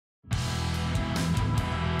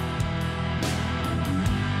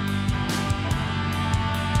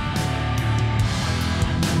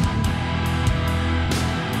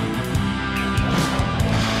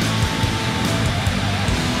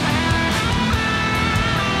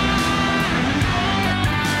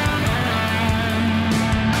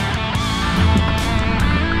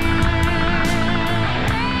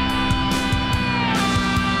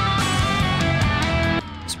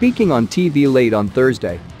Speaking on TV late on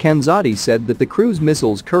Thursday, Khanzadi said that the cruise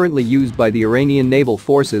missiles currently used by the Iranian naval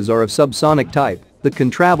forces are of subsonic type that can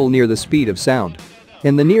travel near the speed of sound.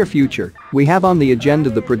 In the near future, we have on the agenda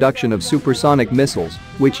the production of supersonic missiles,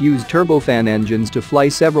 which use turbofan engines to fly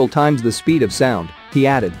several times the speed of sound, he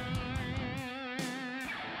added.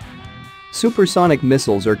 Supersonic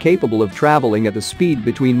missiles are capable of traveling at a speed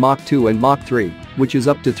between Mach-2 and Mach-3, which is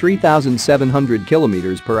up to 3,700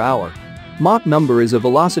 kilometers per hour. Mach number is a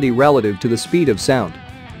velocity relative to the speed of sound.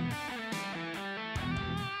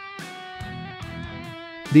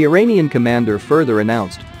 The Iranian commander further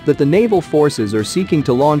announced that the naval forces are seeking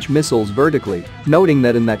to launch missiles vertically, noting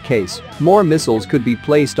that in that case, more missiles could be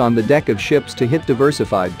placed on the deck of ships to hit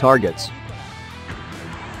diversified targets.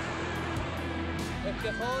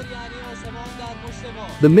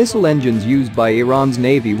 The missile engines used by Iran's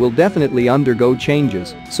navy will definitely undergo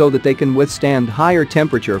changes so that they can withstand higher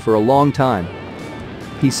temperature for a long time,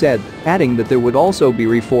 he said, adding that there would also be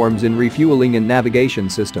reforms in refueling and navigation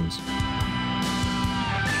systems.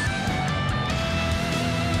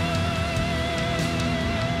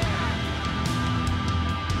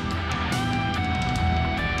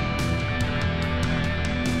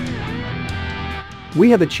 We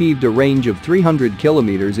have achieved a range of 300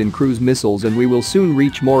 kilometers in cruise missiles and we will soon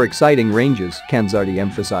reach more exciting ranges, Khanzadi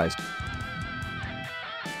emphasized.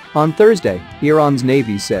 On Thursday, Iran's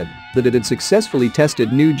navy said that it had successfully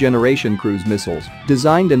tested new generation cruise missiles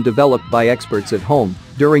designed and developed by experts at home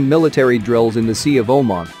during military drills in the Sea of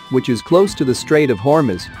Oman, which is close to the Strait of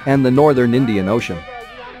Hormuz and the northern Indian Ocean.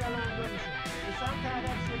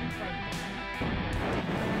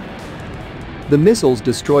 The missiles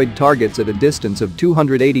destroyed targets at a distance of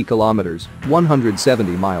 280 kilometers,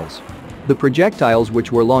 170 miles. The projectiles, which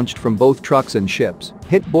were launched from both trucks and ships,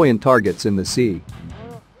 hit buoyant targets in the sea.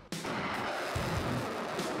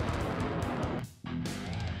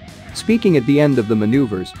 Speaking at the end of the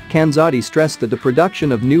maneuvers, Khanzadi stressed that the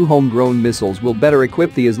production of new homegrown missiles will better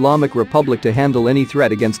equip the Islamic Republic to handle any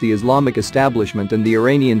threat against the Islamic establishment and the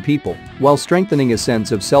Iranian people, while strengthening a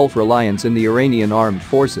sense of self-reliance in the Iranian armed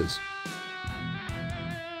forces.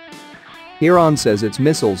 Iran says its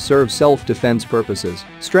missiles serve self-defense purposes,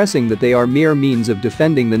 stressing that they are mere means of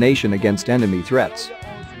defending the nation against enemy threats.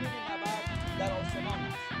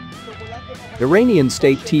 Iranian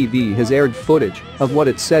state TV has aired footage of what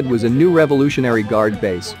it said was a new Revolutionary Guard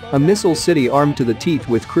base, a missile city armed to the teeth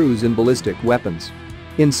with cruise and ballistic weapons.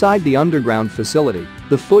 Inside the underground facility,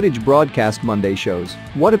 the footage broadcast Monday shows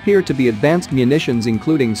what appear to be advanced munitions,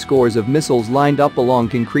 including scores of missiles lined up along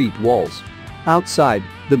concrete walls. Outside,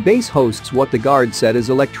 the base hosts what the Guard said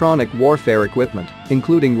is electronic warfare equipment,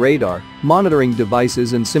 including radar, monitoring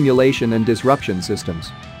devices and simulation and disruption systems.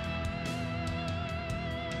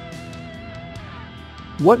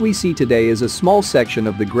 What we see today is a small section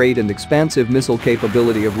of the great and expansive missile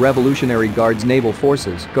capability of Revolutionary Guard's naval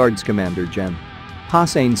forces, Guards Commander Gen.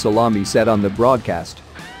 Hossein Salami said on the broadcast.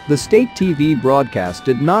 The state TV broadcast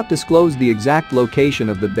did not disclose the exact location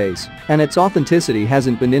of the base, and its authenticity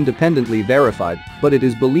hasn't been independently verified, but it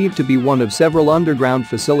is believed to be one of several underground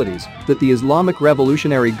facilities that the Islamic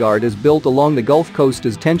Revolutionary Guard has built along the Gulf Coast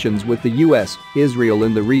as tensions with the US, Israel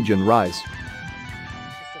and the region rise.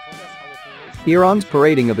 Iran's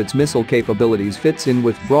parading of its missile capabilities fits in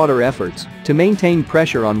with broader efforts to maintain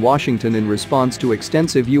pressure on Washington in response to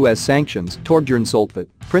extensive U.S. sanctions, Torbjorn Soltvedt,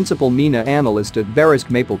 principal MENA analyst at Verisk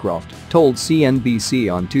Maplecroft, told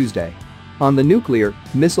CNBC on Tuesday. On the nuclear,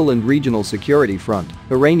 missile and regional security front,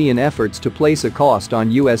 Iranian efforts to place a cost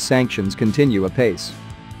on U.S. sanctions continue apace.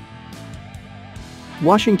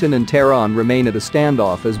 Washington and Tehran remain at a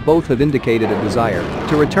standoff as both have indicated a desire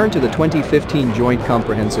to return to the 2015 Joint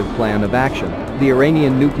Comprehensive Plan of Action, the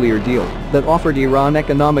Iranian nuclear deal that offered Iran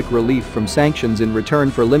economic relief from sanctions in return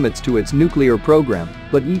for limits to its nuclear program,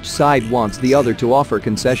 but each side wants the other to offer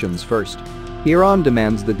concessions first. Iran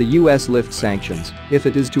demands that the US lift sanctions if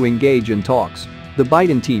it is to engage in talks. The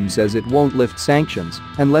Biden team says it won't lift sanctions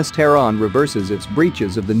unless Tehran reverses its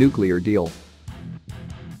breaches of the nuclear deal.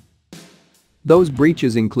 Those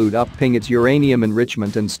breaches include upping its uranium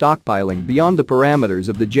enrichment and stockpiling beyond the parameters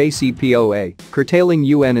of the JCPOA, curtailing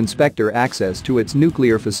UN inspector access to its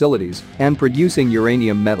nuclear facilities, and producing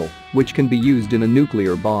uranium metal, which can be used in a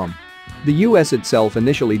nuclear bomb. The US itself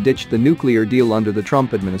initially ditched the nuclear deal under the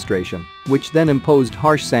Trump administration, which then imposed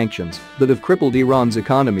harsh sanctions that have crippled Iran's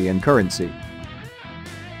economy and currency.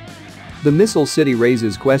 The missile city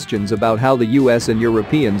raises questions about how the US and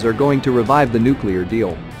Europeans are going to revive the nuclear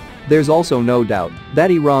deal. There's also no doubt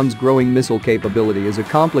that Iran's growing missile capability is a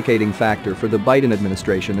complicating factor for the Biden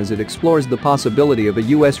administration as it explores the possibility of a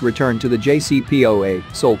US return to the JCPOA,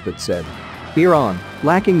 Soltvedt said. Iran,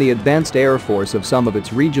 lacking the advanced air force of some of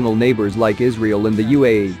its regional neighbors like Israel and the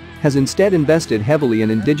UAE, has instead invested heavily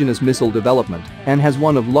in indigenous missile development and has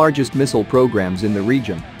one of the largest missile programs in the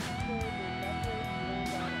region.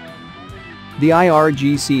 The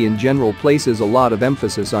IRGC in general places a lot of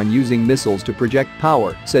emphasis on using missiles to project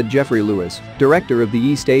power, said Jeffrey Lewis, director of the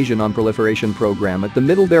East Asian Non-Proliferation Program at the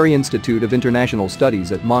Middlebury Institute of International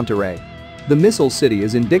Studies at Monterey. The Missile City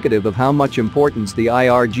is indicative of how much importance the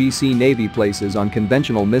IRGC Navy places on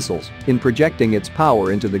conventional missiles in projecting its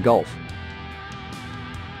power into the Gulf.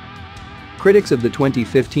 Critics of the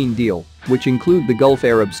 2015 deal, which include the Gulf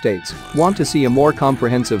Arab states, want to see a more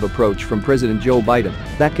comprehensive approach from President Joe Biden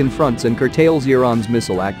that confronts and curtails Iran's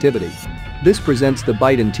missile activity. This presents the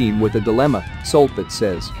Biden team with a dilemma, Solpit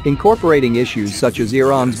says. Incorporating issues such as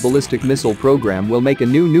Iran's ballistic missile program will make a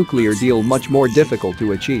new nuclear deal much more difficult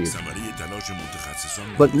to achieve.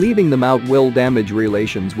 But leaving them out will damage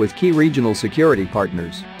relations with key regional security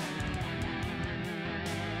partners.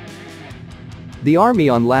 The Army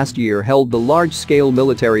on last year held the large-scale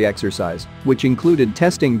military exercise, which included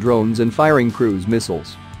testing drones and firing cruise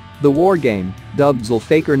missiles. The war game, dubbed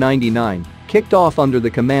Zulfikar 99, kicked off under the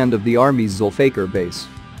command of the Army's Zulfikar base.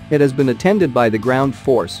 It has been attended by the Ground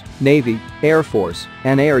Force, Navy, Air Force,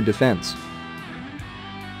 and Air Defense.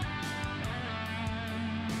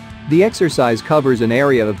 The exercise covers an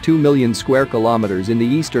area of 2 million square kilometers in the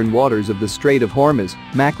eastern waters of the Strait of Hormuz,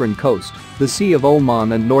 Makran Coast, the Sea of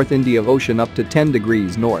Oman and North India Ocean up to 10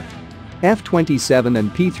 degrees north. F-27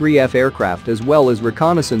 and P-3F aircraft as well as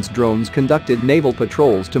reconnaissance drones conducted naval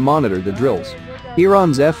patrols to monitor the drills.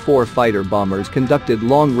 Iran's F-4 fighter bombers conducted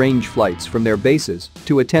long-range flights from their bases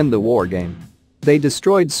to attend the war game. They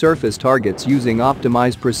destroyed surface targets using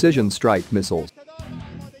optimized precision strike missiles.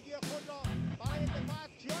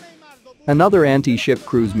 Another anti-ship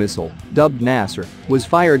cruise missile, dubbed Nasr, was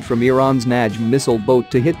fired from Iran's Najm missile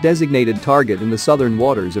boat to hit designated target in the southern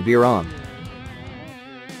waters of Iran.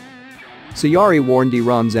 Sayari warned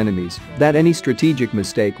Iran's enemies that any strategic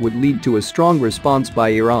mistake would lead to a strong response by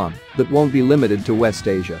Iran that won't be limited to West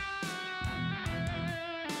Asia.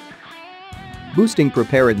 Boosting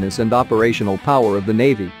preparedness and operational power of the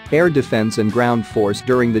Navy, Air Defense and Ground Force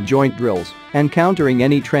during the joint drills, and countering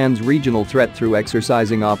any trans-regional threat through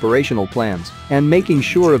exercising operational plans and making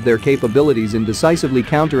sure of their capabilities in decisively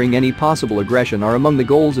countering any possible aggression are among the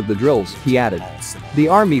goals of the drills, he added. The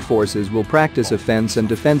Army forces will practice offense and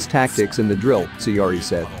defense tactics in the drill, Sayari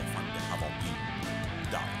said.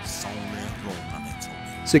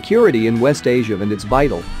 Security in West Asia and its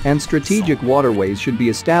vital and strategic waterways should be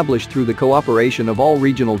established through the cooperation of all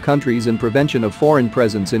regional countries and prevention of foreign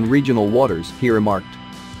presence in regional waters, he remarked.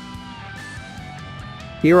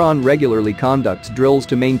 Iran regularly conducts drills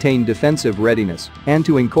to maintain defensive readiness and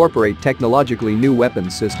to incorporate technologically new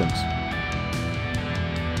weapons systems.